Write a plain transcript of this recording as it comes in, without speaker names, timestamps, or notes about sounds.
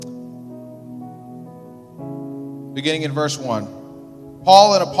beginning in verse 1.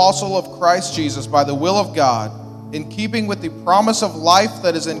 Paul, an apostle of Christ Jesus, by the will of God, in keeping with the promise of life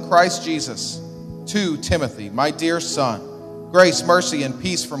that is in Christ Jesus, to Timothy, my dear son, grace, mercy, and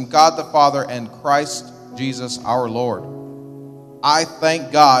peace from God the Father and Christ Jesus our Lord. I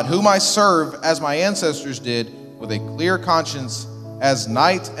thank God, whom I serve as my ancestors did, with a clear conscience, as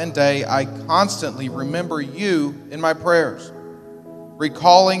night and day I constantly remember you in my prayers.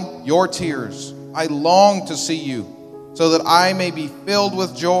 Recalling your tears, I long to see you, so that I may be filled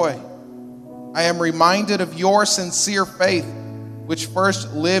with joy. I am reminded of your sincere faith, which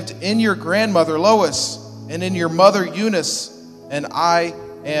first lived in your grandmother Lois and in your mother Eunice, and I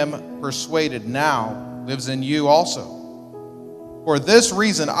am persuaded now lives in you also. For this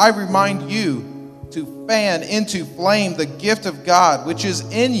reason, I remind you to fan into flame the gift of God which is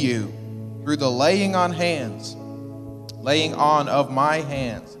in you through the laying on of my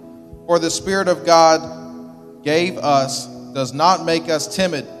hands. For the Spirit of God gave us does not make us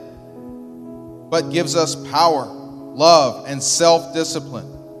timid, but gives us power, love, and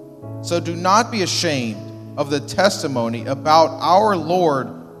self-discipline. So do not be ashamed of the testimony about our Lord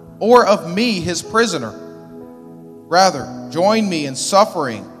or of me, his prisoner. Rather, join me in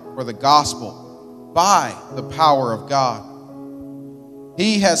suffering for the gospel by the power of God.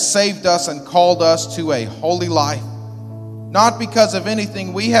 He has saved us and called us to a holy life, not because of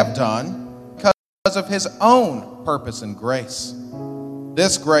anything we have done, because of his own purpose and grace.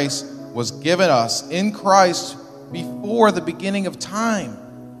 This grace was given us in Christ before the beginning of time,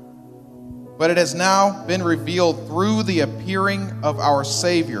 but it has now been revealed through the appearing of our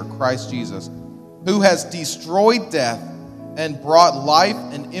Savior, Christ Jesus, who has destroyed death and brought life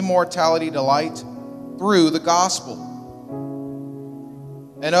and immortality to light through the gospel.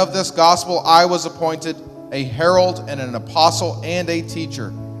 And of this gospel I was appointed a herald and an apostle and a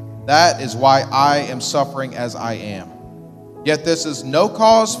teacher. That is why I am suffering as I am. Yet this is no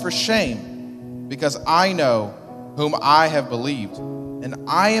cause for shame, because I know whom I have believed, and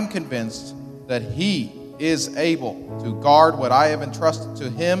I am convinced that he is able to guard what I have entrusted to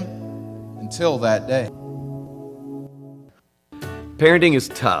him until that day. Parenting is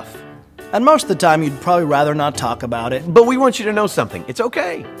tough. And most of the time, you'd probably rather not talk about it. But we want you to know something. It's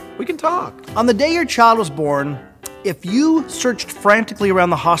okay. We can talk. On the day your child was born, if you searched frantically around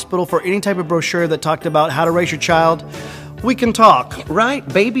the hospital for any type of brochure that talked about how to raise your child, we can talk. Right?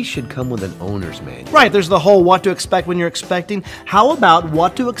 Babies should come with an owner's manual. Right, there's the whole what to expect when you're expecting. How about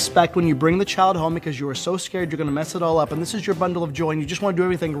what to expect when you bring the child home because you are so scared you're going to mess it all up, and this is your bundle of joy, and you just want to do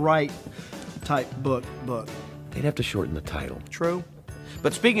everything right type book. They'd have to shorten the title. True.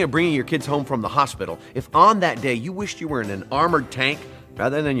 But speaking of bringing your kids home from the hospital, if on that day you wished you were in an armored tank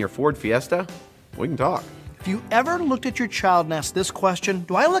rather than your Ford Fiesta, we can talk. If you ever looked at your child and asked this question,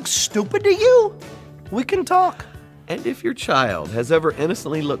 do I look stupid to you? We can talk. And if your child has ever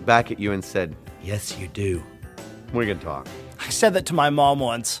innocently looked back at you and said, yes, you do, we can talk. I said that to my mom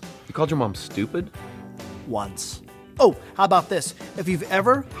once. You called your mom stupid? Once. Oh, how about this? If you've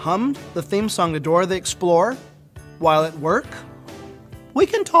ever hummed the theme song to Dora the Explorer while at work, we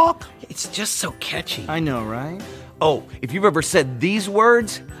can talk. It's just so catchy. I know, right? Oh, if you've ever said these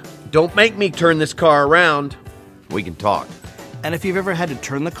words, don't make me turn this car around, we can talk. And if you've ever had to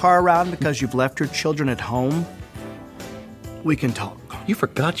turn the car around because you've left your children at home, we can talk. You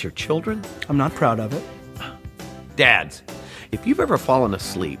forgot your children? I'm not proud of it. Dads, if you've ever fallen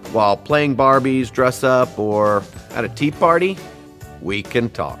asleep while playing Barbies, dress up, or at a tea party, we can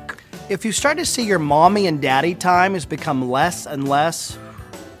talk. If you start to see your mommy and daddy time has become less and less,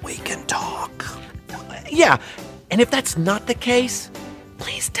 we can talk. Yeah, and if that's not the case,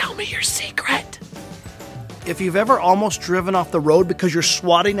 please tell me your secret. If you've ever almost driven off the road because you're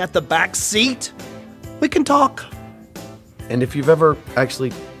swatting at the back seat, we can talk. And if you've ever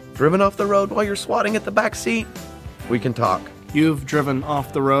actually driven off the road while you're swatting at the back seat, we can talk. You've driven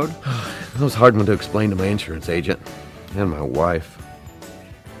off the road? That was a hard one to explain to my insurance agent and my wife.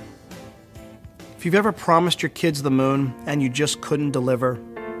 If you've ever promised your kids the moon and you just couldn't deliver,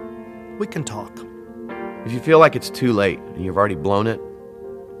 we can talk. If you feel like it's too late and you've already blown it,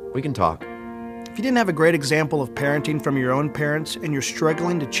 we can talk. If you didn't have a great example of parenting from your own parents and you're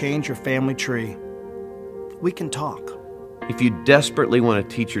struggling to change your family tree, we can talk. If you desperately want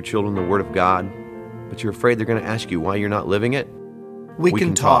to teach your children the Word of God, but you're afraid they're going to ask you why you're not living it, we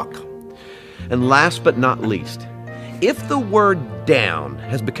can talk. And last but not least, if the word down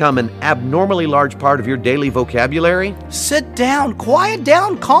has become an abnormally large part of your daily vocabulary, sit down, quiet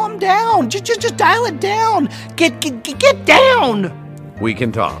down, calm down, just dial it down, get down. We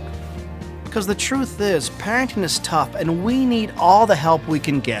can talk. Because the truth is, parenting is tough and we need all the help we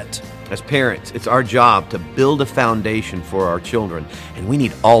can get. As parents, it's our job to build a foundation for our children, and we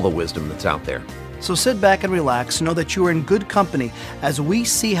need all the wisdom that's out there. So sit back and relax. Know that you are in good company as we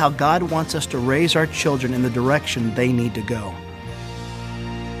see how God wants us to raise our children in the direction they need to go.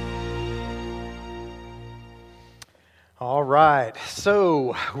 All right,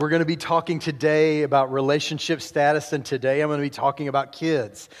 so we're going to be talking today about relationship status, and today I'm going to be talking about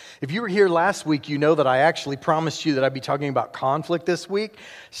kids. If you were here last week, you know that I actually promised you that I'd be talking about conflict this week.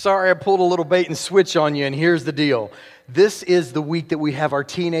 Sorry, I pulled a little bait and switch on you, and here's the deal. This is the week that we have our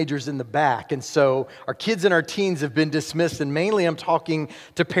teenagers in the back, and so our kids and our teens have been dismissed, and mainly I'm talking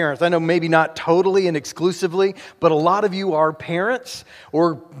to parents. I know maybe not totally and exclusively, but a lot of you are parents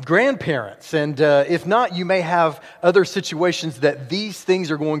or grandparents, and if not, you may have other situations that these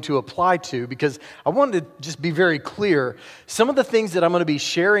things are going to apply to, because I wanted to just be very clear. Some of the things that I'm going to be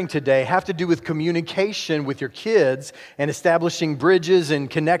sharing today have to do with communication with your kids and establishing bridges and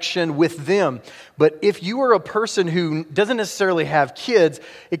connection with them. But if you are a person who doesn't necessarily have kids,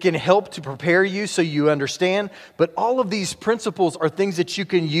 it can help to prepare you so you understand. But all of these principles are things that you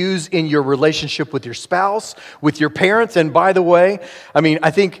can use in your relationship with your spouse, with your parents. And by the way, I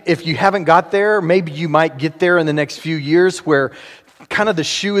think if you haven't got there, maybe you might get there in the next few years where kind of the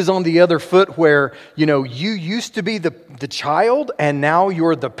shoe is on the other foot, where, you used to be the child and now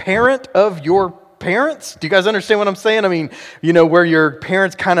you're the parent of your parents. Do you guys understand what I'm saying? Where your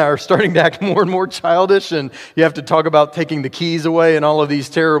parents kind of are starting to act more and more childish, and you have to talk about taking the keys away and all of these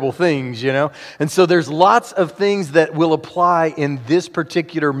terrible things, And so there's lots of things that will apply in this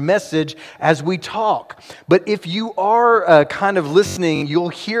particular message as we talk. But if you are kind of listening, you'll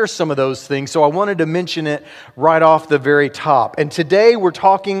hear some of those things. So I wanted to mention it right off the very top. And today we're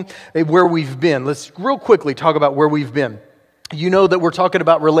talking where we've been. Let's real quickly talk about where we've been. You know that we're talking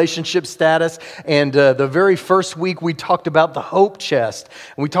about relationship status, and the very first week we talked about the hope chest.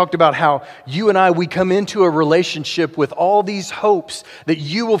 And we talked about how you and we come into a relationship with all these hopes that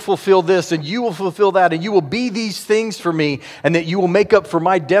you will fulfill this and you will fulfill that and you will be these things for me, and that you will make up for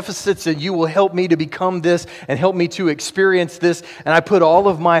my deficits and you will help me to become this and help me to experience this. And I put all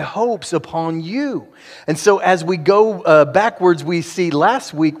of my hopes upon you. And so as we go backwards, we see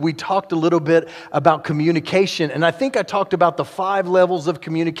last week we talked a little bit about communication. And I think I talked about the 5 levels of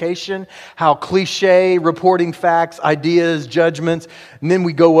communication, how cliche, reporting facts, ideas, judgments, and then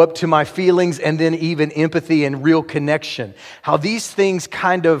we go up to my feelings, and then even empathy and real connection. How these things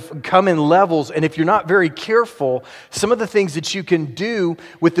kind of come in levels, and if you're not very careful, some of the things that you can do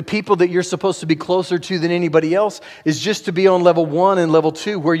with the people that you're supposed to be closer to than anybody else is just to be on level 1 and level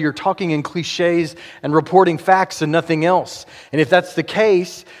 2, where you're talking in cliches and reporting facts and nothing else. And if that's the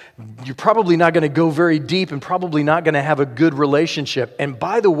case, you're probably not going to go very deep and probably not going to have a good relationship. And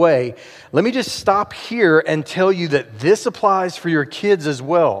by the way, let me just stop here and tell you that this applies for your kids as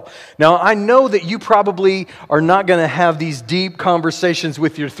well. Now, I know that you probably are not going to have these deep conversations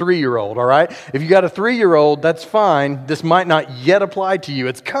with your 3-year-old, all right? If you got a 3-year-old, that's fine. This might not yet apply to you.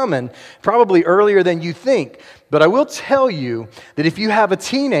 It's coming, probably earlier than you think. But I will tell you that if you have a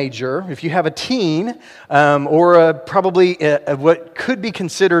teenager, if you have a teen, or probably what could be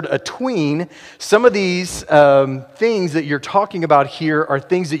considered a tween, some of these things that you're talking about here are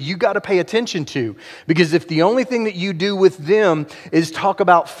things that you got to pay attention to. Because if the only thing that you do with them is talk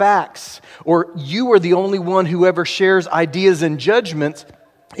about facts, or you are the only one who ever shares ideas and judgments,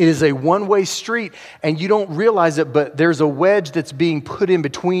 it is a one-way street, and you don't realize it, but there's a wedge that's being put in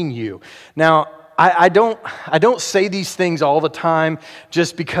between you. Now, I don't say these things all the time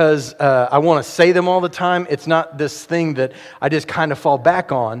just because I want to say them all the time. It's not this thing that I just kind of fall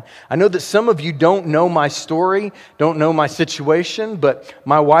back on. I know that some of you don't know my story, don't know my situation, but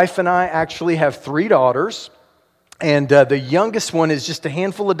my wife and I actually have 3 daughters. And the youngest one is just a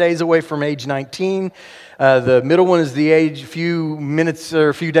handful of days away from age 19. The middle one is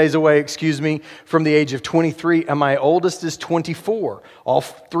a few days away, from the age of 23. And my oldest is 24. All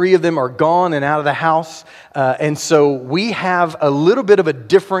 3 of them are gone and out of the house. And so we have a little bit of a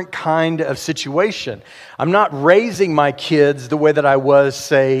different kind of situation. I'm not raising my kids the way that I was,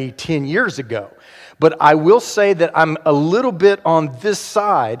 say, 10 years ago. But I will say that I'm a little bit on this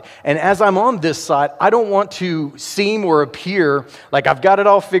side, and as I'm on this side, I don't want to seem or appear like I've got it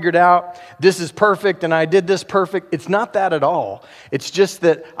all figured out, this is perfect, and I did this perfect. It's not that at all. It's just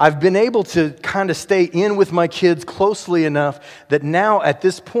that I've been able to kind of stay in with my kids closely enough that now at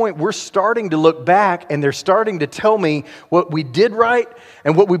this point, we're starting to look back, and they're starting to tell me what we did right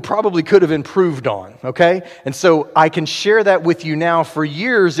and what we probably could have improved on, okay? And so I can share that with you now. For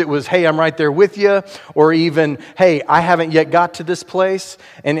years, it was, hey, I'm right there with you. or even, hey, I haven't yet got to this place.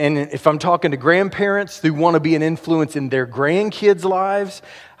 And if I'm talking to grandparents who want to be an influence in their grandkids' lives,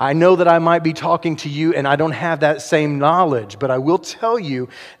 I know that I might be talking to you and I don't have that same knowledge, but I will tell you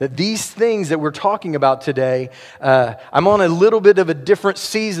that these things that we're talking about today, I'm on a little bit of a different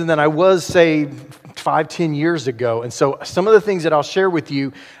season than I was, say, 5-10 years ago. And so some of the things that I'll share with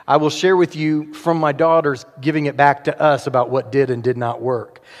you, I will share with you from my daughters giving it back to us about what did and did not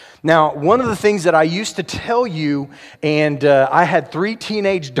work. Now, one of the things that I used to tell you, and I had 3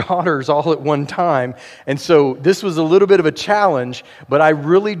 teenage daughters all at one time, and so this was a little bit of a challenge, but I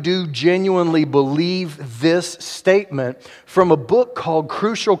really do genuinely believe this statement from a book called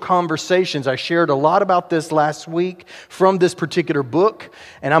Crucial Conversations. I shared a lot about this last week from this particular book,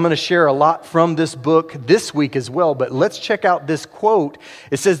 and I'm going to share a lot from this book this week as well, but let's check out this quote.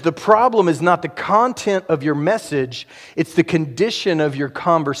 It says, "The problem is not the content of your message, it's the condition of your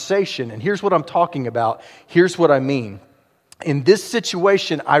conversation." And here's what I'm talking about. Here's what I mean. In this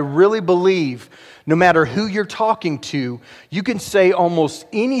situation, I really believe no matter who you're talking to, you can say almost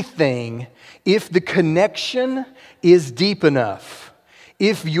anything if the connection is deep enough.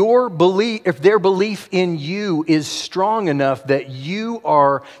 If their belief in you is strong enough that you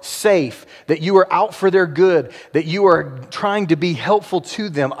are safe, that you are out for their good, that you are trying to be helpful to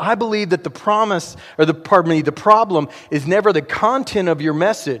them, I believe that the problem is never the content of your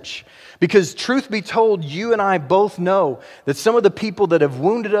message. Because truth be told, you and I both know that some of the people that have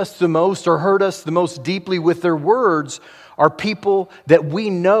wounded us the most or hurt us the most deeply with their words are people that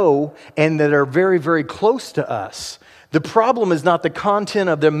we know and that are very, very close to us. The problem is not the content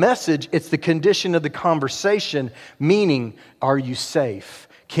of their message, it's the condition of the conversation, meaning, are you safe?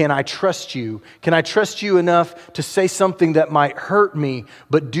 Can I trust you? Can I trust you enough to say something that might hurt me,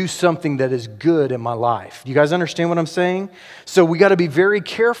 but do something that is good in my life? Do you guys understand what I'm saying? So we got to be very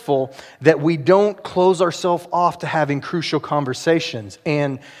careful that we don't close ourselves off to having crucial conversations.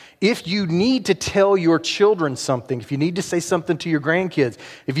 And if you need to tell your children something, if you need to say something to your grandkids,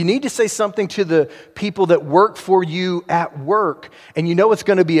 if you need to say something to the people that work for you at work, and you know it's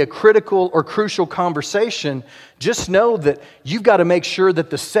going to be a critical or crucial conversation, just know that you've got to make sure that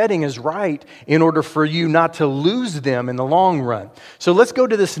the setting is right in order for you not to lose them in the long run. So let's go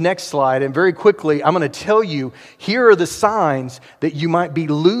to this next slide, and very quickly, I'm going to tell you, here are the signs that you might be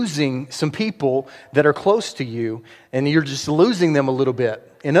losing some people that are close to you, and you're just losing them a little bit.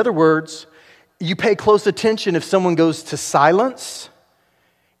 In other words, you pay close attention if someone goes to silence,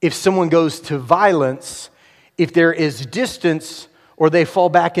 if someone goes to violence, if there is distance, or they fall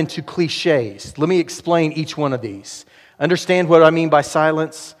back into cliches. Let me explain each one of these. Understand what I mean by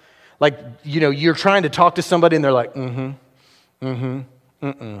silence? Like, you're trying to talk to somebody and they're like,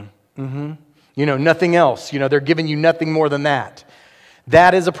 nothing else. They're giving you nothing more than that.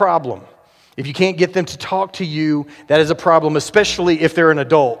 That is a problem. If you can't get them to talk to you, that is a problem, especially if they're an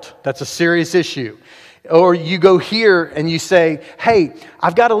adult. That's a serious issue. Or you go here and you say, hey,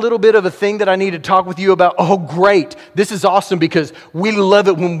 I've got a little bit of a thing that I need to talk with you about. Oh, great. This is awesome because we love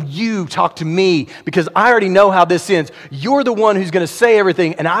it when you talk to me because I already know how this ends. You're the one who's going to say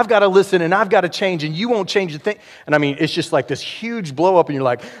everything and I've got to listen and I've got to change and you won't change a thing. And I mean, it's just like this huge blow up and you're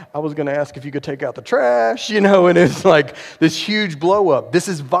like, I was going to ask if you could take out the trash, and it's like this huge blow up. This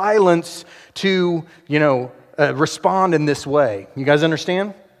is violence to, respond in this way. You guys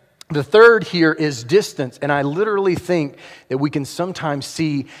understand? The third here is distance, and I literally think that we can sometimes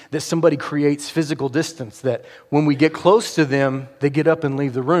see that somebody creates physical distance, that when we get close to them, they get up and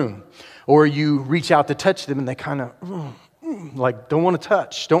leave the room. Or you reach out to touch them and they kind of, don't want to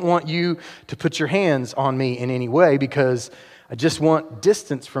touch, don't want you to put your hands on me in any way because I just want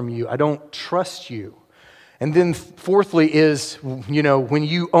distance from you. I don't trust you. And then fourthly is, when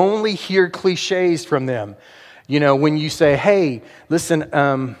you only hear cliches from them. When you say, hey, listen,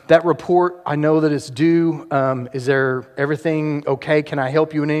 that report, I know that it's due. Is there everything okay? Can I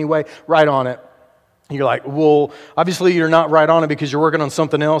help you in any way? Write on it. You're like, well, obviously you're not right on it because you're working on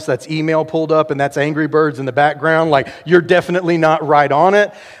something else. That's email pulled up and that's Angry Birds in the background. Like, you're definitely not right on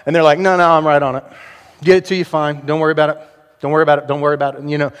it. And they're like, no, I'm right on it. Get it to you, fine. Don't worry about it. Don't worry about it. Don't worry about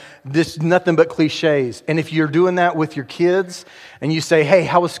it. This is nothing but cliches. And if you're doing that with your kids and you say, hey,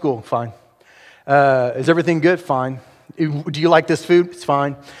 how was school? Fine. Is everything good? Fine. Do you like this food? It's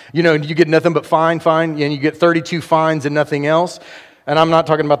fine. You get nothing but fine, and you get 32 fines and nothing else. And I'm not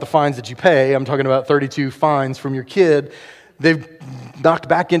talking about the fines that you pay. I'm talking about 32 fines from your kid. They've knocked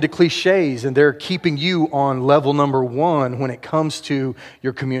back into cliches, and they're keeping you on level number 1 when it comes to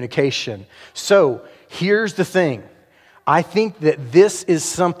your communication. So here's the thing. I think that this is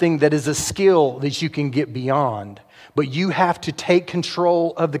something that is a skill that you can get beyond. But you have to take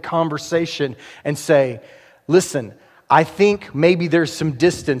control of the conversation and say, listen, I think maybe there's some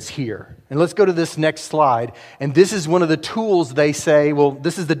distance here. And let's go to this next slide. And this is one of the tools they say, well,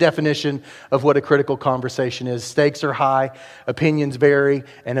 this is the definition of what a critical conversation is. Stakes are high, opinions vary,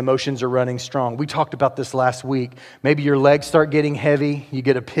 and emotions are running strong. We talked about this last week. Maybe your legs start getting heavy. You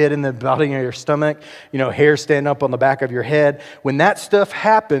get a pit in the bottom of your stomach. Hair stand up on the back of your head. When that stuff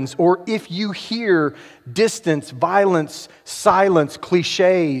happens, or if you hear distance, violence, silence,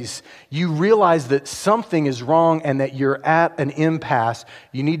 cliches, you realize that something is wrong and that you're at an impasse.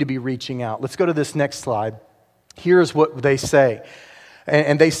 You need to be reaching out. Let's go to this next slide. Here's what they say.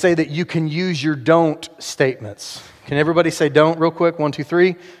 And they say that you can use your don't statements. Can everybody say don't real quick? 1, 2,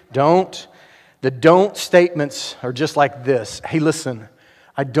 3. Don't. The don't statements are just like this. Hey, listen,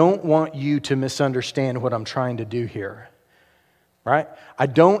 I don't want you to misunderstand what I'm trying to do here. Right? I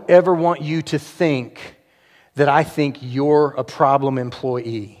don't ever want you to think that I think you're a problem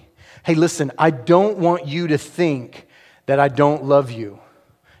employee. Hey, listen, I don't want you to think that I don't love you.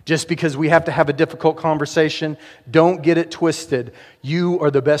 Just because we have to have a difficult conversation, don't get it twisted. You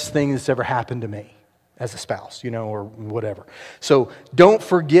are the best thing that's ever happened to me as a spouse, or whatever. So don't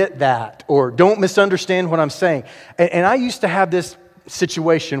forget that, or don't misunderstand what I'm saying. And I used to have this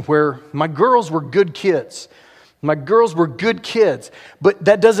situation where my girls were good kids. My girls were good kids, but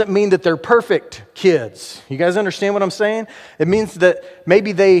that doesn't mean that they're perfect kids. You guys understand what I'm saying? It means that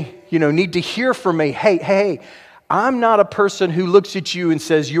maybe they, need to hear from me, hey, I'm not a person who looks at you and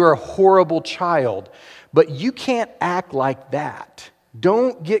says you're a horrible child, but you can't act like that.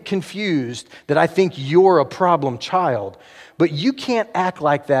 Don't get confused that I think you're a problem child, but you can't act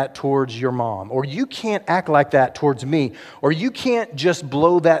like that towards your mom, or you can't act like that towards me, or you can't just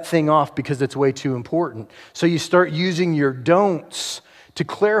blow that thing off because it's way too important. So you start using your don'ts to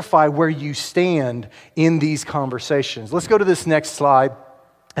clarify where you stand in these conversations. Let's go to this next slide.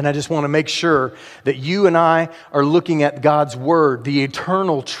 And I just want to make sure that you and I are looking at God's Word, the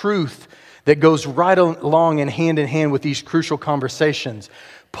eternal truth that goes right along and in hand with these crucial conversations.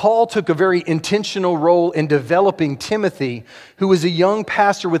 Paul took a very intentional role in developing Timothy, who was a young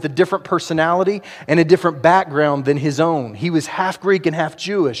pastor with a different personality and a different background than his own. He was half Greek and half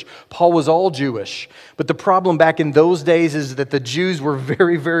Jewish. Paul was all Jewish. But the problem back in those days is that the Jews were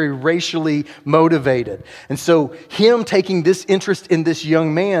very, very racially motivated. And so him taking this interest in this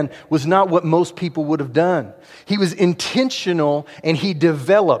young man was not what most people would have done. He was intentional and he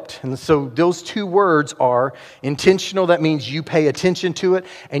developed. And so those two words are intentional. That means you pay attention to it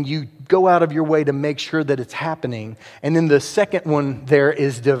and you go out of your way to make sure that it's happening. And then the second one there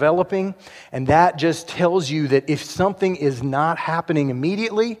is developing. And that just tells you that if something is not happening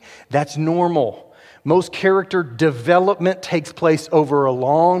immediately, that's normal. Most character development takes place over a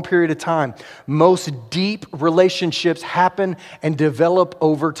long period of time. Most deep relationships happen and develop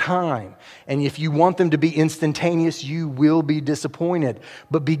over time. And if you want them to be instantaneous, you will be disappointed.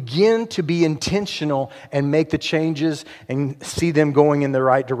 But begin to be intentional and make the changes and see them going in the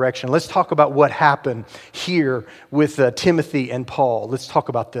right direction. Let's talk about what happened here with Timothy and Paul. Let's talk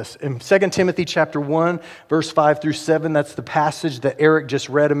about this. In 2 Timothy chapter 1, verse 5 through 7, that's the passage that Eric just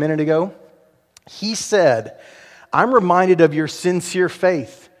read a minute ago. He said, I'm reminded of your sincere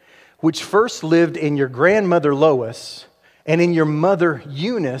faith, which first lived in your grandmother Lois and in your mother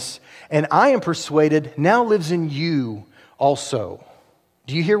Eunice, and I am persuaded now lives in you also.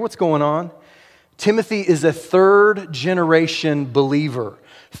 Do you hear what's going on? Timothy is a third generation believer,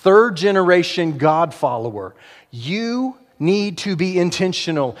 third generation God follower. You need to be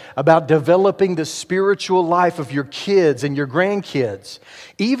intentional about developing the spiritual life of your kids and your grandkids.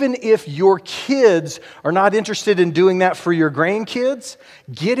 Even if your kids are not interested in doing that for your grandkids,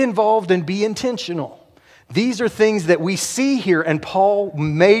 get involved and be intentional. These are things that we see here, and Paul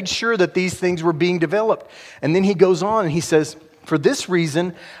made sure that these things were being developed. And then he goes on and he says, for this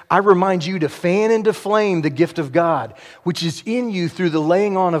reason, I remind you to fan into flame the gift of God, which is in you through the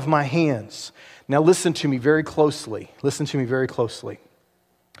laying on of my hands. Now listen to me very closely. Listen to me very closely.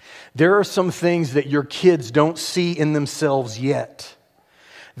 There are some things that your kids don't see in themselves yet.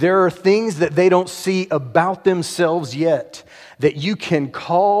 There are things that they don't see about themselves yet that you can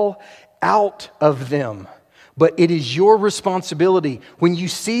call out of them. But it is your responsibility. When you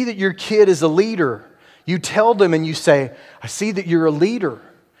see that your kid is a leader, you tell them and you say, I see that you're a leader.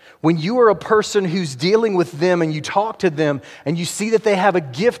 When you are a person who's dealing with them and you talk to them and you see that they have a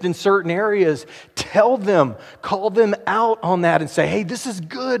gift in certain areas, tell them, call them out on that and say, hey, this is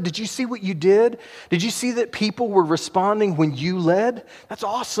good. Did you see what you did? Did you see that people were responding when you led? That's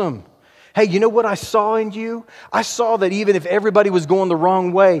awesome. Hey, you know what I saw in you? I saw that even if everybody was going the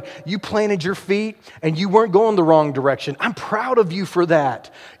wrong way, you planted your feet and you weren't going the wrong direction. I'm proud of you for that.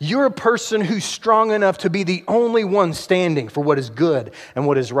 You're a person who's strong enough to be the only one standing for what is good and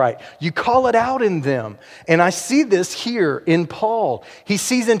what is right. You call it out in them. And I see this here in Paul. He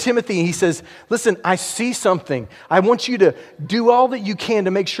sees in Timothy and he says, listen, I see something. I want you to do all that you can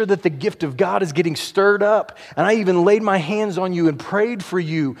to make sure that the gift of God is getting stirred up. And I even laid my hands on you and prayed for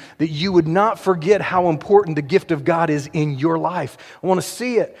you that you would not forget how important the gift of God is in your life. I want to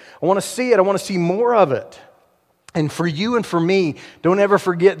see it. I want to see it. I want to see more of it. And for you and for me, don't ever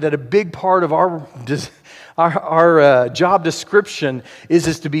forget that a big part of our job description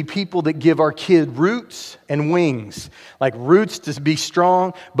is to be people that give our kid roots and wings. Like roots to be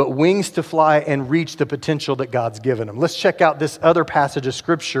strong, but wings to fly and reach the potential that God's given them. Let's check out this other passage of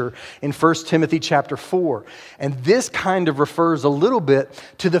Scripture in 1 Timothy chapter 4. And this kind of refers a little bit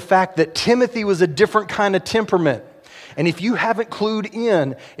to the fact that Timothy was a different kind of temperament. And if you haven't clued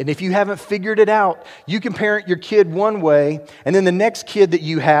in, and if you haven't figured it out, you can parent your kid one way, and then the next kid that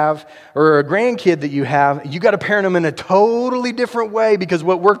you have, or a grandkid that you have, you got to parent them in a totally different way because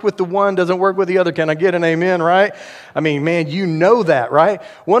what worked with the one doesn't work with the other. Can I get an amen, right? I mean, man, you know that, right?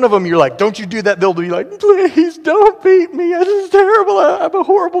 One of them, you're like, don't you do that. They'll be like, please don't beat me. This is terrible. I'm a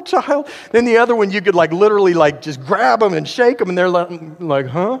horrible child. Then the other one, you could like literally like just grab them and shake them, and they're like,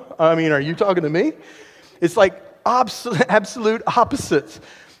 huh? I mean, are you talking to me? It's like, absolute opposites.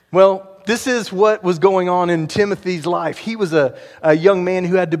 Well, this is what was going on in Timothy's life. He was a young man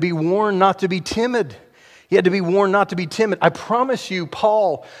who had to be warned not to be timid. He had to be warned not to be timid. I promise you,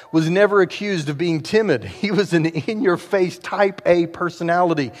 Paul was never accused of being timid. He was an in-your-face type A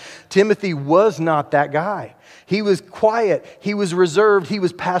personality. Timothy was not that guy. He was quiet. He was reserved. He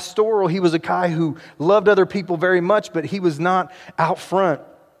was pastoral. He was a guy who loved other people very much, but he was not out front.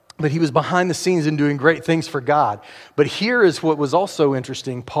 But he was behind the scenes and doing great things for God. But here is what was also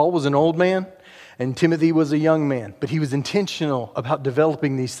interesting. Paul was an old man and Timothy was a young man. But he was intentional about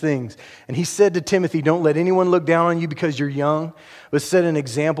developing these things. And he said to Timothy, don't let anyone look down on you because you're young, but set an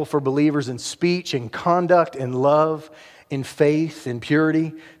example for believers in speech and conduct and love, in faith and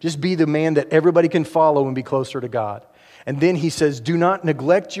purity. Just be the man that everybody can follow and be closer to God. And then he says, do not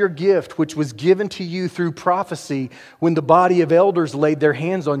neglect your gift, which was given to you through prophecy when the body of elders laid their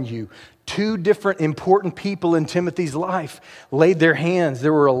hands on you. Two different important people in Timothy's life laid their hands.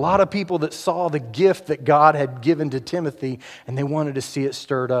 There were a lot of people that saw the gift that God had given to Timothy, and they wanted to see it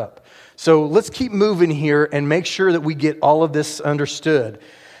stirred up. So let's keep moving here and make sure that we get all of this understood.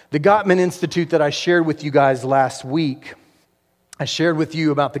 The Gottman Institute that I shared with you guys last week, I shared with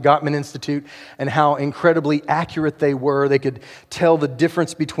you about the Gottman Institute and how incredibly accurate they were. They could tell the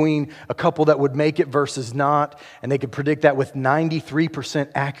difference between a couple that would make it versus not, and they could predict that with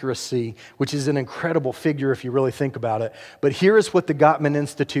 93% accuracy, which is an incredible figure if you really think about it. But here is what the Gottman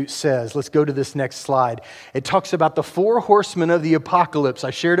Institute says. Let's go to this next slide. It talks about the 4 horsemen of the apocalypse.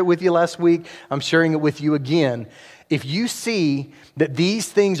 I shared it with you last week. I'm sharing it with you again. If you see that these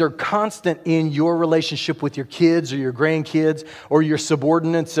things are constant in your relationship with your kids or your grandkids or your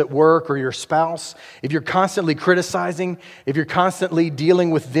subordinates at work or your spouse, if you're constantly criticizing, if you're constantly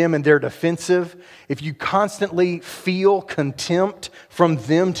dealing with them and they're defensive, if you constantly feel contempt from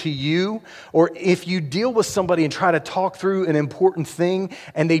them to you, or if you deal with somebody and try to talk through an important thing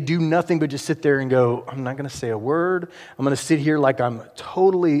and they do nothing but just sit there and go, I'm not going to say a word. I'm going to sit here like I'm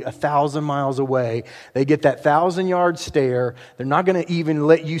totally 1,000 miles away. They get that 1,000-yard stare. They're not going to even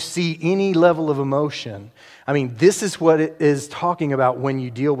let you see any level of emotion. I mean, this is what it is talking about when you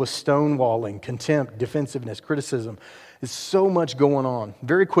deal with stonewalling, contempt, defensiveness, criticism. There's so much going on.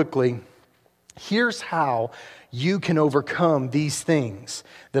 Very quickly, here's how you can overcome these things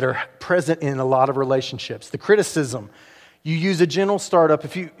that are present in a lot of relationships. The criticism. You use a gentle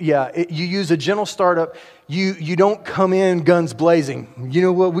startup. You use a gentle startup. You don't come in guns blazing. You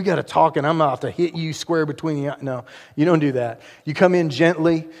know what? We got to talk, and I'm about to hit you square between the. No, you don't do that. You come in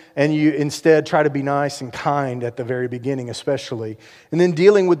gently, and you instead try to be nice and kind at the very beginning, especially. And then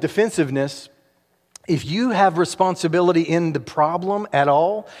dealing with defensiveness. If you have responsibility in the problem at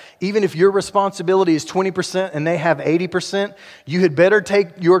all, even if your responsibility is 20% and they have 80%, you had better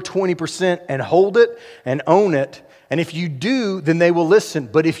take your 20% and hold it and own it. And if you do, then they will listen.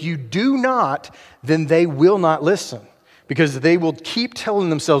 But if you do not, then they will not listen. Because they will keep telling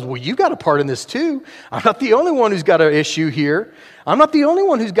themselves, well, you got a part in this too. I'm not the only one who's got an issue here. I'm not the only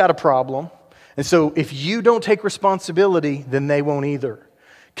one who's got a problem. And so if you don't take responsibility, then they won't either.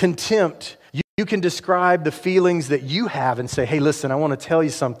 Contempt. You You can describe the feelings that you have and say, hey, listen, I want to tell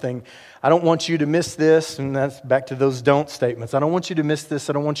you something. I don't want you to miss this. And that's back to those don't statements. I don't want you to miss this.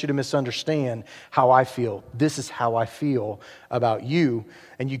 I don't want you to misunderstand how I feel. This is how I feel about you.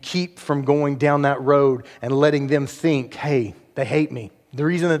 And you keep from going down that road and letting them think, hey, they hate me. The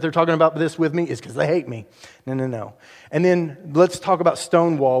reason that they're talking about this with me is because they hate me. No. And then let's talk about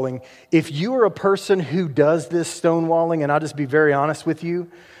stonewalling. If you are a person who does this stonewalling, and I'll just be very honest with you,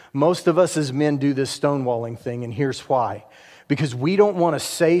 most of us as men do this stonewalling thing, and here's why. Because we don't want to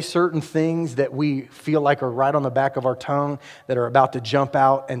say certain things that we feel like are right on the back of our tongue, that are about to jump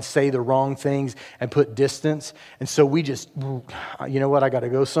out and say the wrong things and put distance. And so we just, you know what, I got to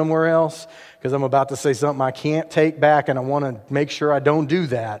go somewhere else because I'm about to say something I can't take back, and I want to make sure I don't do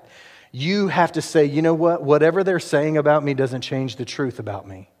that. You have to say, you know what, whatever they're saying about me doesn't change the truth about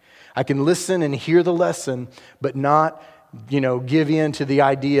me. I can listen and hear the lesson, but not give in to the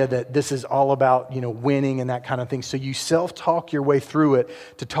idea that this is all about, winning and that kind of thing. So you self-talk your way through it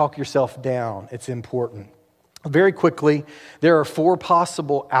to talk yourself down. It's important. Very quickly, there are 4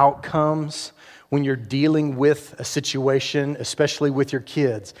 possible outcomes when you're dealing with a situation, especially with your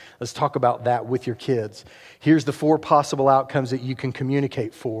kids. Let's talk about that with your kids. Here's the 4 possible outcomes that you can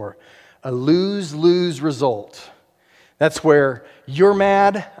communicate for. A lose-lose result. That's where you're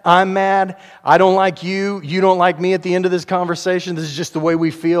mad, I'm mad, I don't like you, you don't like me at the end of this conversation. This is just the way we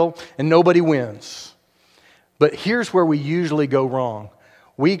feel, and nobody wins. But here's where we usually go wrong.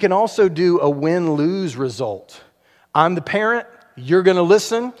 We can also do a win-lose result. I'm the parent, you're going to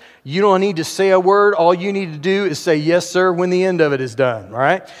listen, you don't need to say a word, all you need to do is say yes, sir, when the end of it is done, all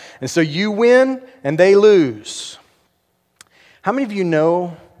right? And so you win, and they lose. How many of you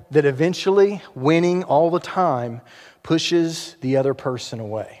know that eventually winning all the time pushes the other person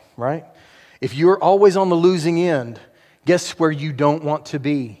away, right? If you're always on the losing end, guess where you don't want to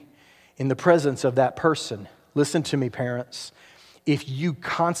be? In the presence of that person. Listen to me, parents. If you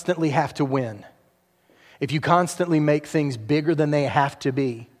constantly have to win, if you constantly make things bigger than they have to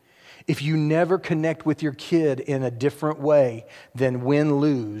be, if you never connect with your kid in a different way than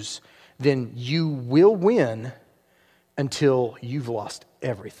win-lose, then you will win until you've lost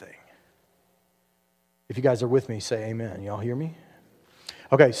everything. If you guys are with me, say amen. Y'all hear me?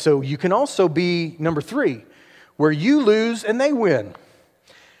 Okay, so you can also be number 3, where you lose and they win.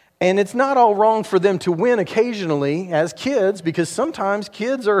 And it's not all wrong for them to win occasionally as kids, because sometimes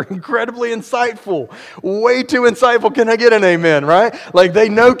kids are incredibly insightful. Way too insightful. Can I get an amen, right? Like they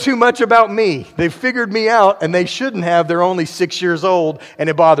know too much about me. They've figured me out, and they shouldn't have. They're only 6 years old, and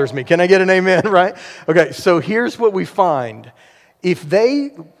it bothers me. Can I get an amen, right? Okay, so here's what we find.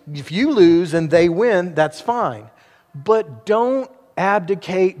 If you lose and they win, that's fine. But don't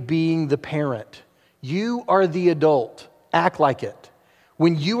abdicate being the parent. You are the adult. Act like it.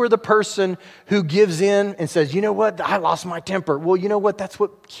 When you are the person who gives in and says, you know what, I lost my temper. Well, you know what, that's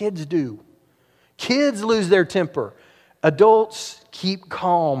what kids do. Kids lose their temper. Adults keep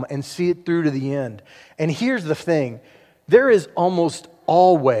calm and see it through to the end. And here's the thing. There is almost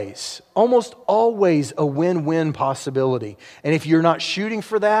always a win-win possibility. And if you're not shooting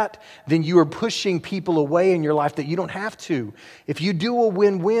for that, then you are pushing people away in your life that you don't have to. If you do a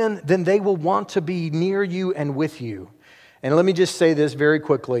win-win, then they will want to be near you and with you. And let me just say this very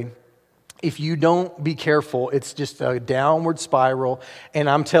quickly. If you don't be careful, it's just a downward spiral. And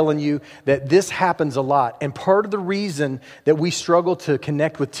I'm telling you that this happens a lot. And part of the reason that we struggle to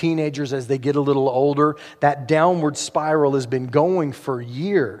connect with teenagers as they get a little older, that downward spiral has been going for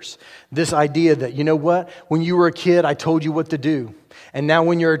years. This idea that, you know what, when you were a kid, I told you what to do. And now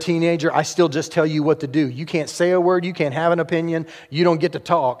when you're a teenager, I still just tell you what to do. You can't say a word. You can't have an opinion. You don't get to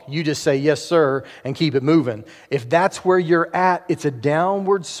talk. You just say, yes, sir, and keep it moving. If that's where you're at, it's a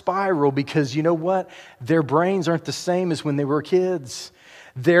downward spiral because you know what? Their brains aren't the same as when they were kids.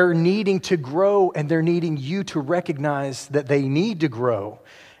 They're needing to grow, and they're needing you to recognize that they need to grow.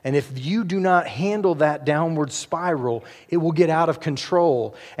 And if you do not handle that downward spiral, it will get out of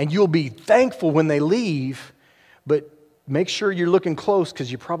control. And you'll be thankful when they leave, but make sure you're looking close because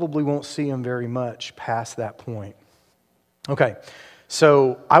you probably won't see them very much past that point. Okay,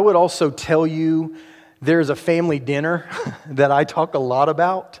 so I would also tell you there's a family dinner that I talk a lot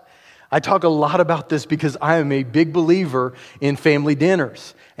about. I talk a lot about this because I am a big believer in family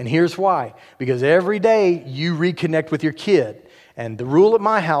dinners. And here's why. Because every day you reconnect with your kid. And the rule at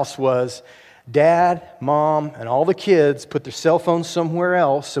my house was Dad, Mom, and all the kids put their cell phones somewhere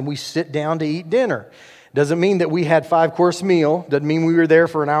else and we sit down to eat dinner. Doesn't mean that we had 5-course meal. Doesn't mean we were there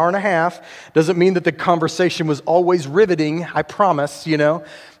for an hour and a half. Doesn't mean that the conversation was always riveting, I promise,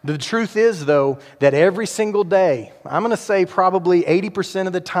 The truth is, though, that every single day, I'm going to say probably 80%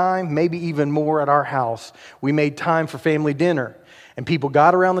 of the time, maybe even more at our house, we made time for family dinner. And people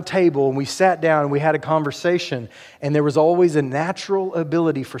got around the table and we sat down and we had a conversation. And there was always a natural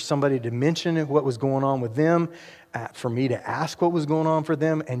ability for somebody to mention what was going on with them, for me to ask what was going on for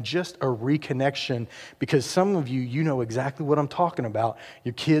them, and just a reconnection. Because some of you know exactly what I'm talking about.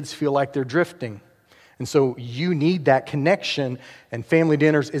 Your kids feel like they're drifting. And so you need that connection, and family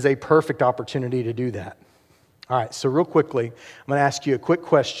dinners is a perfect opportunity to do that. All right, so real quickly, I'm going to ask you a quick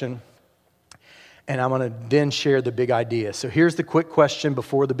question, and I'm going to then share the big idea. So here's the quick question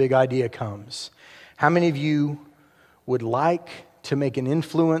before the big idea comes. How many of you would like to make an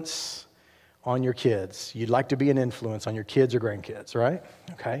influence on your kids? You'd like to be an influence on your kids or grandkids, right?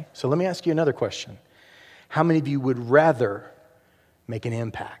 Okay, so let me ask you another question. How many of you would rather make an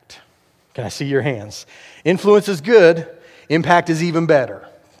impact? Can I see your hands? Influence is good. Impact is even better.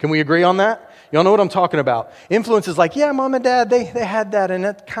 Can we agree on that? Y'all know what I'm talking about. Influence is like, yeah, mom and dad, they had that, and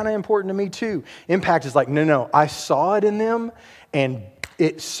that's kind of important to me too. Impact is like, no, I saw it in them, and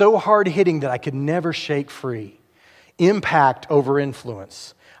it's so hard-hitting that I could never shake free. Impact over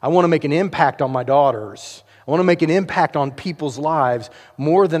influence. I want to make an impact on my daughters. I want to make an impact on people's lives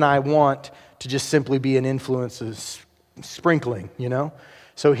more than I want to just simply be an influence sprinkling,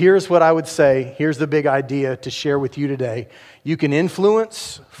 So here's what I would say. Here's the big idea to share with you today. You can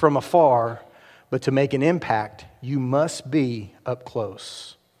influence from afar, but to make an impact, you must be up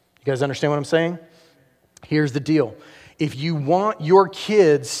close. You guys understand what I'm saying? Here's the deal. If you want your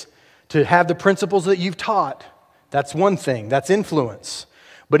kids to have the principles that you've taught, that's one thing. That's influence.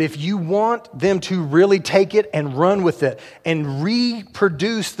 But if you want them to really take it and run with it and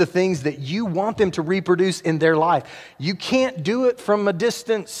reproduce the things that you want them to reproduce in their life, you can't do it from a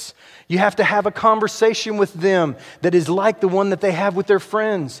distance. You have to have a conversation with them that is like the one that they have with their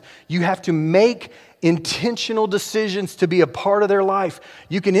friends. You have to make intentional decisions to be a part of their life.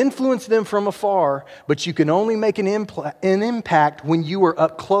 You can influence them from afar, but you can only make an impact when you are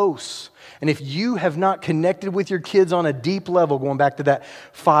up close. And if you have not connected with your kids on a deep level, going back to that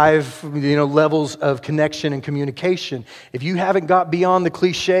 5 levels of connection and communication, if you haven't got beyond the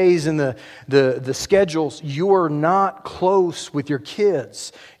cliches and the schedules, you are not close with your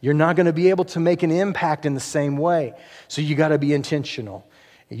kids. You're not going to be able to make an impact in the same way. So you got to be intentional.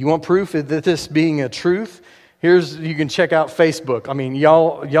 You want proof that this being a truth? You can check out Facebook. I mean,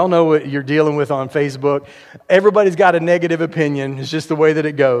 y'all know what you're dealing with on Facebook. Everybody's got a negative opinion. It's just the way that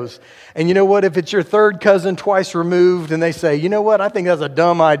it goes. And you know what? If it's your third cousin twice removed and they say, you know what? I think that's a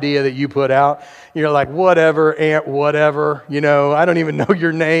dumb idea that you put out. You're like, whatever, aunt, whatever. I don't even know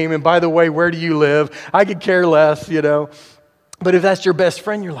your name. And by the way, where do you live? I could care less, But if that's your best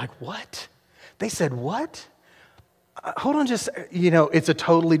friend, you're like, what? They said what? Hold on it's a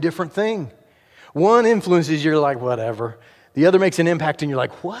totally different thing. One influences you're like, whatever. The other makes an impact and you're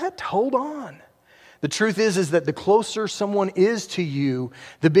like, what? Hold on. The truth is that the closer someone is to you,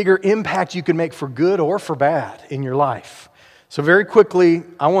 the bigger impact you can make for good or for bad in your life. So very quickly,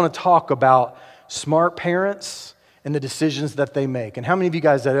 I want to talk about smart parents and the decisions that they make. And how many of you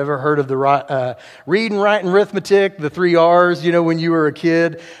guys have ever heard of the reading, writing, arithmetic, the 3 R's, when you were a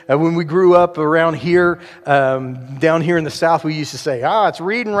kid? When we grew up around here, down here in the South, we used to say, it's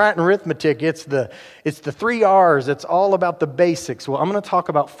reading, writing, arithmetic. It's the 3 R's. It's all about the basics. Well, I'm going to talk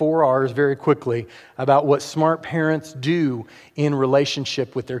about 4 R's very quickly about what smart parents do in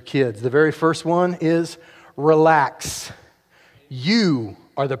relationship with their kids. The very first one is relax. You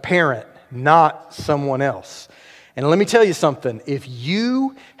are the parent, not someone else. And let me tell you something. If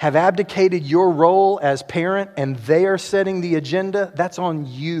you have abdicated your role as parent and they are setting the agenda, that's on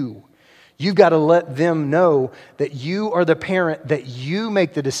you. You've got to let them know that you are the parent, that you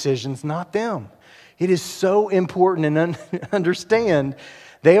make the decisions, not them. It is so important and understand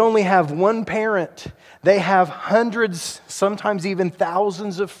they only have one parent. They have hundreds, sometimes even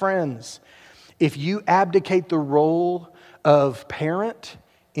thousands of friends. If you abdicate the role of parent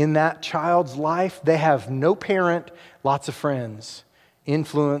in that child's life, they have no parent, lots of friends.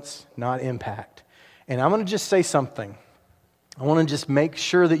 Influence, not impact. And I'm going to just say something. I want to just make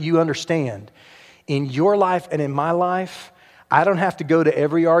sure that you understand. In your life and in my life, I don't have to go to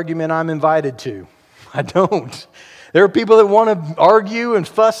every argument I'm invited to. I don't. There are people that want to argue and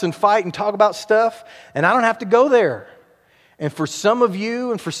fuss and fight and talk about stuff, and I don't have to go there. And for some of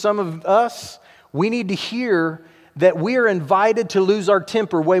you and for some of us, we need to hear that we are invited to lose our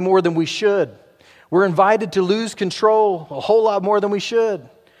temper way more than we should. We're invited to lose control a whole lot more than we should.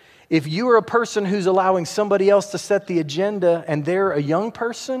 If you are a person who's allowing somebody else to set the agenda and they're a young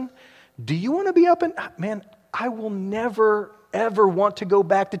person, do you want to be up and, man, I will never, ever want to go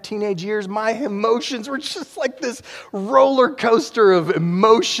back to teenage years. My emotions were just like this roller coaster of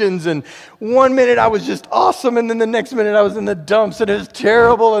emotions. And one minute I was just awesome, and then the next minute I was in the dumps, and it was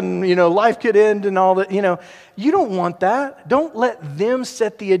terrible, and, life could end and all that. You don't want that. Don't let them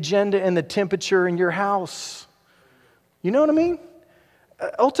set the agenda and the temperature in your house. You know what I mean?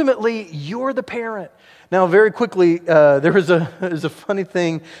 Ultimately, you're the parent. Now, very quickly, there's a funny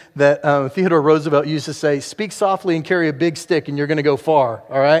thing that Theodore Roosevelt used to say: speak softly and carry a big stick and you're going to go far,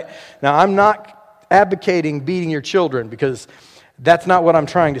 all right? Now, I'm not advocating beating your children, because that's not what I'm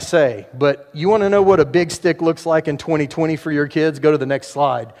trying to say. But you want to know what a big stick looks like in 2020 for your kids? Go to the next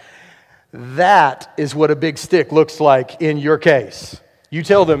slide. That is what a big stick looks like in your case. You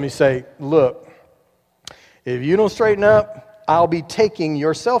tell them, you say, look, if you don't straighten up, I'll be taking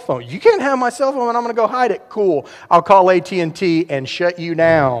your cell phone. You can't have my cell phone and I'm going to go hide it. Cool. I'll call AT&T and shut you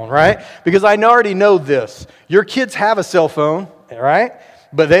down, right? Because I already know this. Your kids have a cell phone, right?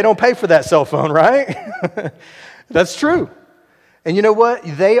 But they don't pay for that cell phone, right? That's true. And you know what?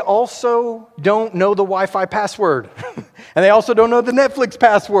 They also don't know the Wi-Fi password. And they also don't know the Netflix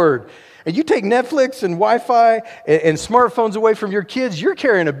password. And you take Netflix and Wi-Fi and smartphones away from your kids, you're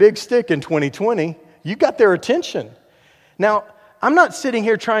carrying a big stick in 2020. You got their attention. Now, I'm not sitting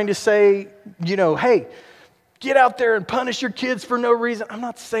here trying to say, hey, get out there and punish your kids for no reason. I'm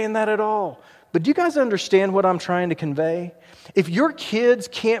not saying that at all. But do you guys understand what I'm trying to convey? If your kids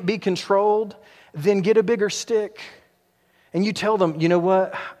can't be controlled, then get a bigger stick. And you tell them, you know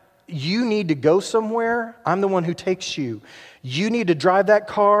what? You need to go somewhere. I'm the one who takes you. You need to drive that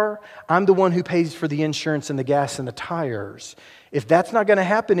car. I'm the one who pays for the insurance and the gas and the tires. If that's not going to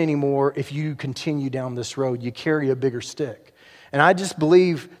happen anymore, if you continue down this road, you carry a bigger stick. And I just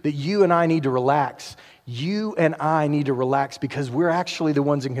believe that you and I need to relax. You and I need to relax, because we're actually the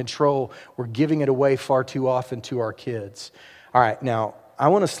ones in control. We're giving it away far too often to our kids. All right, now, I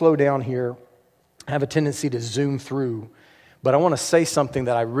want to slow down here. I have a tendency to zoom through, but I want to say something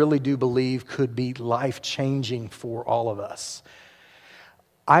that I really do believe could be life-changing for all of us.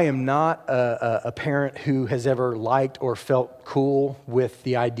 I am not a parent who has ever liked or felt cool with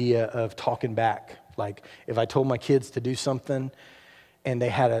the idea of talking back. Like, if I told my kids to do something and they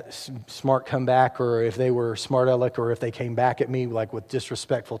had a smart comeback, or if they were smart aleck, or if they came back at me like with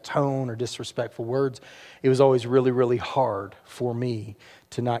disrespectful tone or disrespectful words, it was always really, really hard for me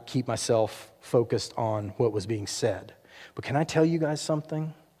to not keep myself focused on what was being said. But can I tell you guys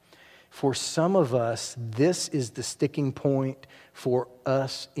something? For some of us, this is the sticking point for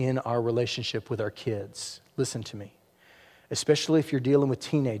us in our relationship with our kids. Listen to me. Especially if you're dealing with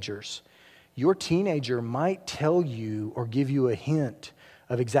teenagers. Your teenager might tell you or give you a hint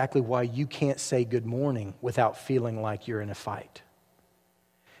of exactly why you can't say good morning without feeling like you're in a fight.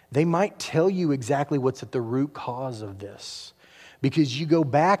 They might tell you exactly what's at the root cause of this. Because you go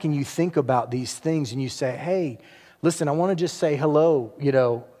back and you think about these things and you say, hey, listen, I want to just say hello.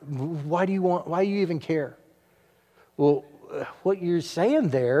 Why do you even care? Well, what you're saying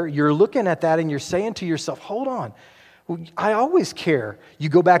there, you're looking at that and you're saying to yourself, hold on. I always care. You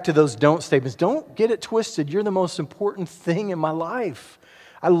go back to those don't statements. Don't get it twisted. You're the most important thing in my life.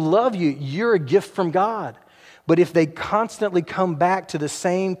 I love you. You're a gift from God. But if they constantly come back to the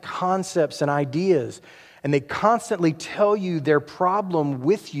same concepts and ideas, and they constantly tell you their problem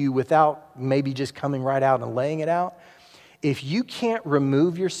with you without maybe just coming right out and laying it out, if you can't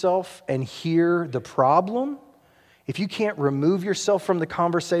remove yourself and hear the problem, if you can't remove yourself from the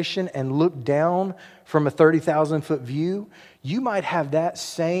conversation and look down from a 30,000-foot view, you might have that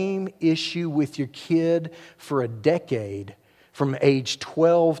same issue with your kid for a decade, from age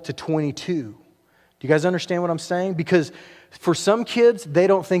 12 to 22. Do you guys understand what I'm saying? Because for some kids, they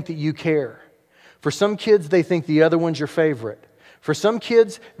don't think that you care. For some kids, they think the other one's your favorite. For some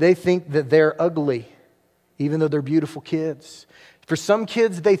kids, they think that they're ugly, even though they're beautiful kids. For some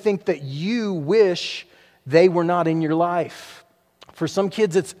kids, they think that you wish they were not in your life. For some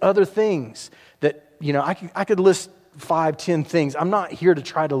kids, it's other things that, I could list 5, 10 things. I'm not here to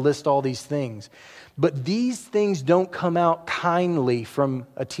try to list all these things. But these things don't come out kindly from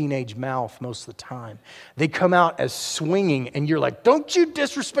a teenage mouth most of the time. They come out as swinging, and you're like, don't you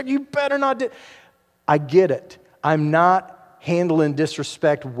disrespect, you better not. I get it. I'm not handling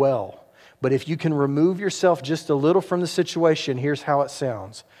disrespect well. But if you can remove yourself just a little from the situation, here's how it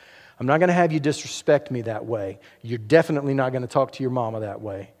sounds. I'm not going to have you disrespect me that way. You're definitely not going to talk to your mama that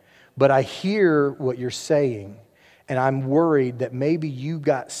way. But I hear what you're saying, and I'm worried that maybe you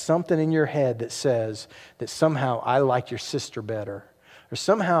got something in your head that says that somehow I like your sister better, or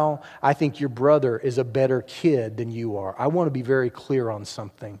somehow I think your brother is a better kid than you are. I want to be very clear on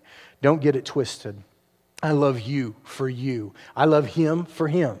something. Don't get it twisted. I love you for you. I love him for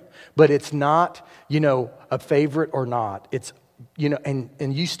him. But it's not, a favorite or not. It's, and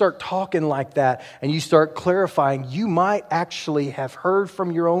you start talking like that and you start clarifying, you might actually have heard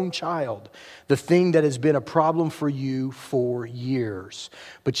from your own child the thing that has been a problem for you for years.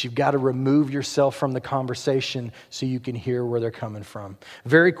 But you've got to remove yourself from the conversation so you can hear where they're coming from.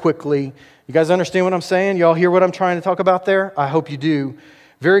 Very quickly, you guys understand what I'm saying? Y'all hear what I'm trying to talk about there? I hope you do.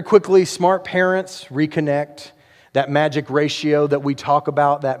 Very quickly, smart parents reconnect. That magic ratio that we talk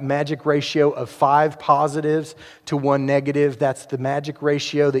about, that magic ratio of 5 positives to 1 negative, that's the magic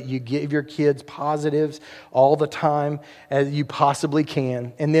ratio that you give your kids positives all the time as you possibly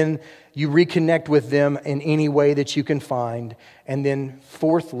can. And then you reconnect with them in any way that you can find. And then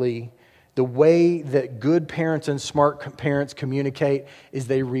fourthly, the way that good parents and smart parents communicate is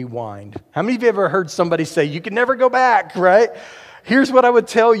they rewind. How many of you ever heard somebody say, you can never go back, right? Here's what I would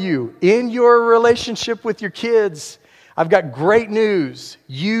tell you. In your relationship with your kids, I've got great news.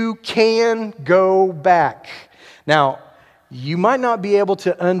 You can go back. Now, you might not be able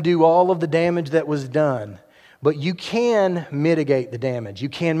to undo all of the damage that was done, but you can mitigate the damage. You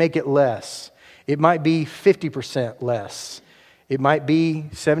can make it less. It might be 50% less. It might be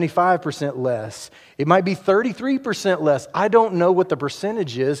 75% less. It might be 33% less. I don't know what the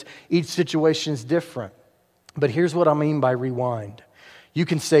percentage is. Each situation is different. But here's what I mean by rewind. You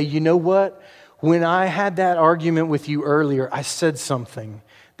can say, you know what? When I had that argument with you earlier, I said something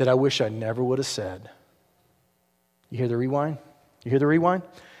that I wish I never would have said. You hear the rewind? You hear the rewind?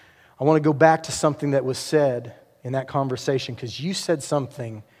 I want to go back to something that was said in that conversation because you said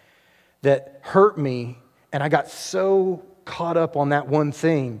something that hurt me and I got so caught up on that one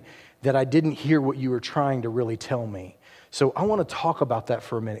thing that I didn't hear what you were trying to really tell me. So I want to talk about that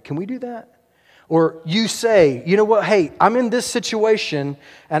for a minute. Can we do that? Or you say, you know what, hey, I'm in this situation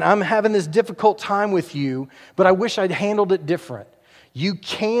and I'm having this difficult time with you, but I wish I'd handled it different. You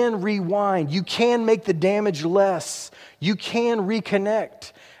can rewind. You can make the damage less. You can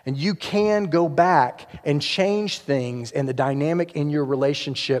reconnect. And you can go back and change things, and the dynamic in your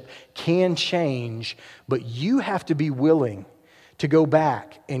relationship can change, but you have to be willing to go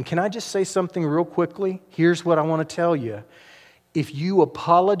back. And can I just say something real quickly? Here's what I want to tell you. If you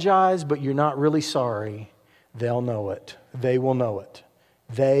apologize, but you're not really sorry, they'll know it. They will know it.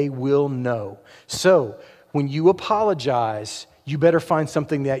 They will know. So, when you apologize, you better find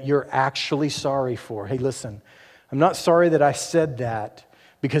something that you're actually sorry for. Hey, listen, I'm not sorry that I said that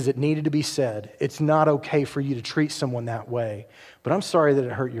because it needed to be said. It's not okay for you to treat someone that way, but I'm sorry that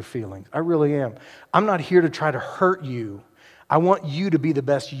it hurt your feelings. I really am. I'm not here to try to hurt you. I want you to be the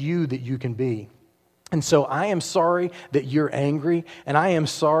best you that you can be. And so I am sorry that you're angry, and I am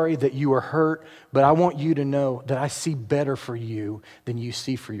sorry that you are hurt, but I want you to know that I see better for you than you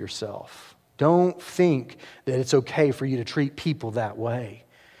see for yourself. Don't think that it's okay for you to treat people that way.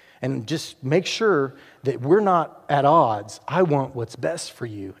 And just make sure that we're not at odds. I want what's best for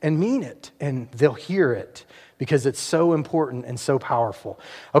you, and mean it, and they'll hear it because it's so important and so powerful.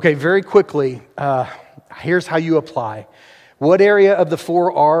 Okay, very quickly, here's how you apply. What area of the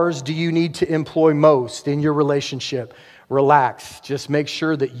 4 R's do you need to employ most in your relationship? Relax. Just make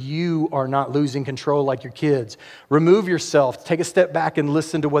sure that you are not losing control like your kids. Remove yourself. Take a step back and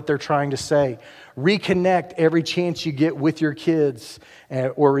listen to what they're trying to say. Reconnect every chance you get with your kids,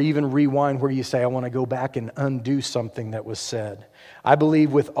 or even rewind where you say, I want to go back and undo something that was said. I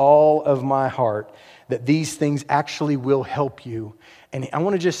believe with all of my heart that these things actually will help you. And I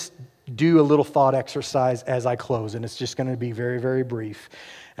want to just do a little thought exercise as I close, and it's just going to be very, very brief.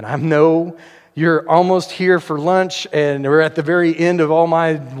 And I know you're almost here for lunch, and we're at the very end of all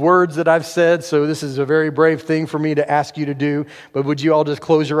my words that I've said, so this is a very brave thing for me to ask you to do, but would you all just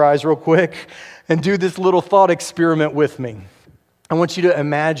close your eyes real quick and do this little thought experiment with me? I want you to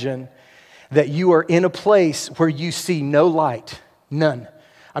imagine that you are in a place where you see no light, none.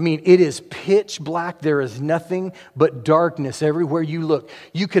 I mean, it is pitch black. There is nothing but darkness everywhere you look.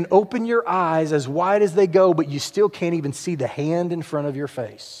 You can open your eyes as wide as they go, but you still can't even see the hand in front of your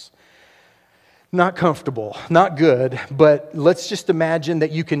face. Not comfortable, not good, but let's just imagine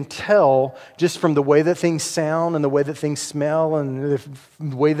that you can tell just from the way that things sound and the way that things smell and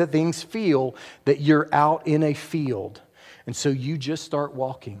the way that things feel that you're out in a field. And so you just start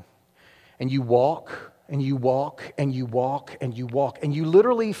walking, and you walk, and you walk, and you walk, and you walk, and you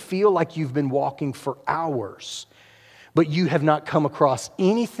literally feel like you've been walking for hours, but you have not come across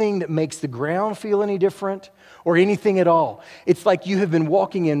anything that makes the ground feel any different or anything at all. It's like you have been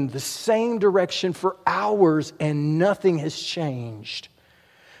walking in the same direction for hours and nothing has changed.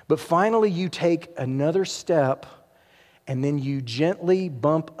 But finally, you take another step, and then you gently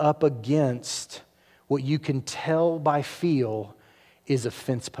bump up against what you can tell by feel is a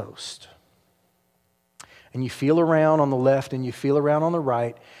fence post. And you feel around on the left and you feel around on the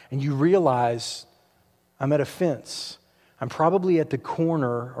right, and you realize, I'm at a fence. I'm probably at the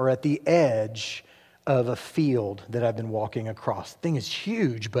corner or at the edge of a field that I've been walking across. The thing is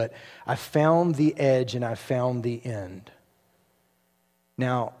huge, but I found the edge and I found the end.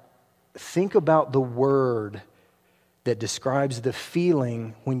 Now, think about the word that describes the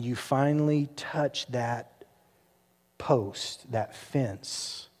feeling when you finally touch that post, that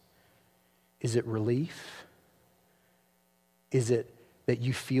fence. Is it relief? Is it that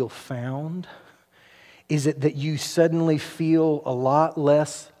you feel found? Is it that you suddenly feel a lot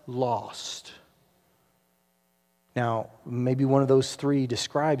less lost? Now, maybe one of those three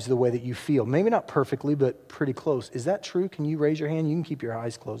describes the way that you feel. Maybe not perfectly, but pretty close. Is that true? Can you raise your hand? You can keep your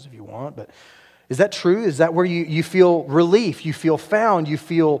eyes closed if you want, but is that true? Is that where you feel relief? You feel found? You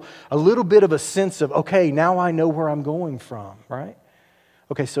feel a little bit of a sense of, okay, now I know where I'm going from, right?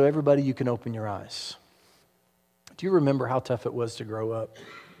 Okay, so everybody, you can open your eyes. Do you remember how tough it was to grow up?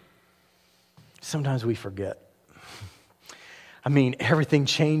 Sometimes we forget. I mean, everything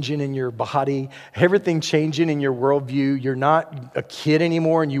changing in your body, everything changing in your worldview. You're not a kid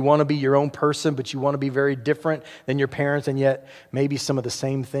anymore and you want to be your own person, but you want to be very different than your parents and yet maybe some of the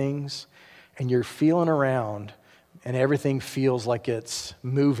same things. And you're feeling around and everything feels like it's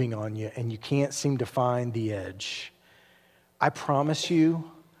moving on you and you can't seem to find the edge. I promise you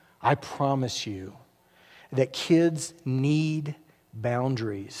that kids need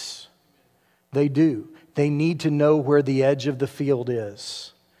boundaries. They do. They need to know where the edge of the field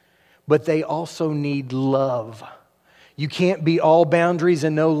is. But they also need love. You can't be all boundaries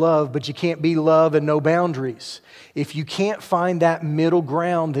and no love, but you can't be love and no boundaries. If you can't find that middle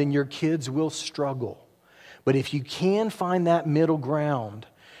ground, then your kids will struggle. But if you can find that middle ground,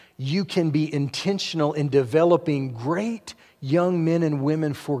 you can be intentional in developing great young men and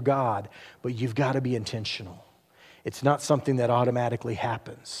women for God. But you've got to be intentional. It's not something that automatically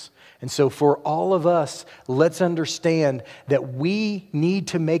happens. And so for all of us, let's understand that we need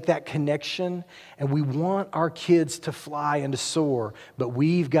to make that connection and we want our kids to fly and to soar, but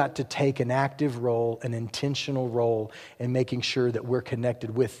we've got to take an active role, an intentional role in making sure that we're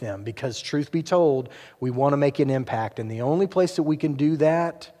connected with them. Because truth be told, we want to make an impact. And the only place that we can do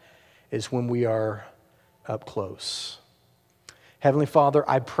that is when we are up close. Heavenly Father,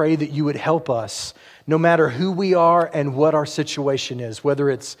 I pray that you would help us no matter who we are and what our situation is, whether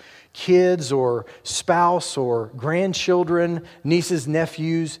it's kids or spouse or grandchildren, nieces,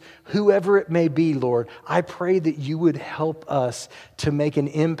 nephews, whoever it may be, Lord. I pray that you would help us to make an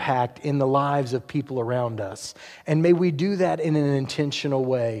impact in the lives of people around us. And may we do that in an intentional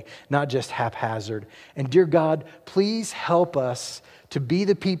way, not just haphazard. And dear God, please help us to be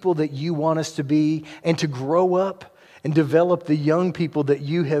the people that you want us to be and to grow up and develop the young people that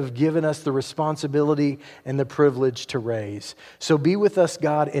you have given us the responsibility and the privilege to raise. So be with us,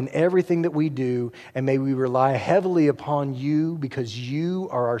 God, in everything that we do, and may we rely heavily upon you because you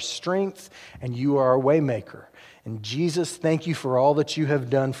are our strength and you are our way maker. And Jesus, thank you for all that you have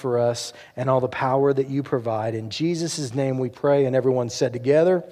done for us and all the power that you provide. In Jesus' name we pray, and everyone said together,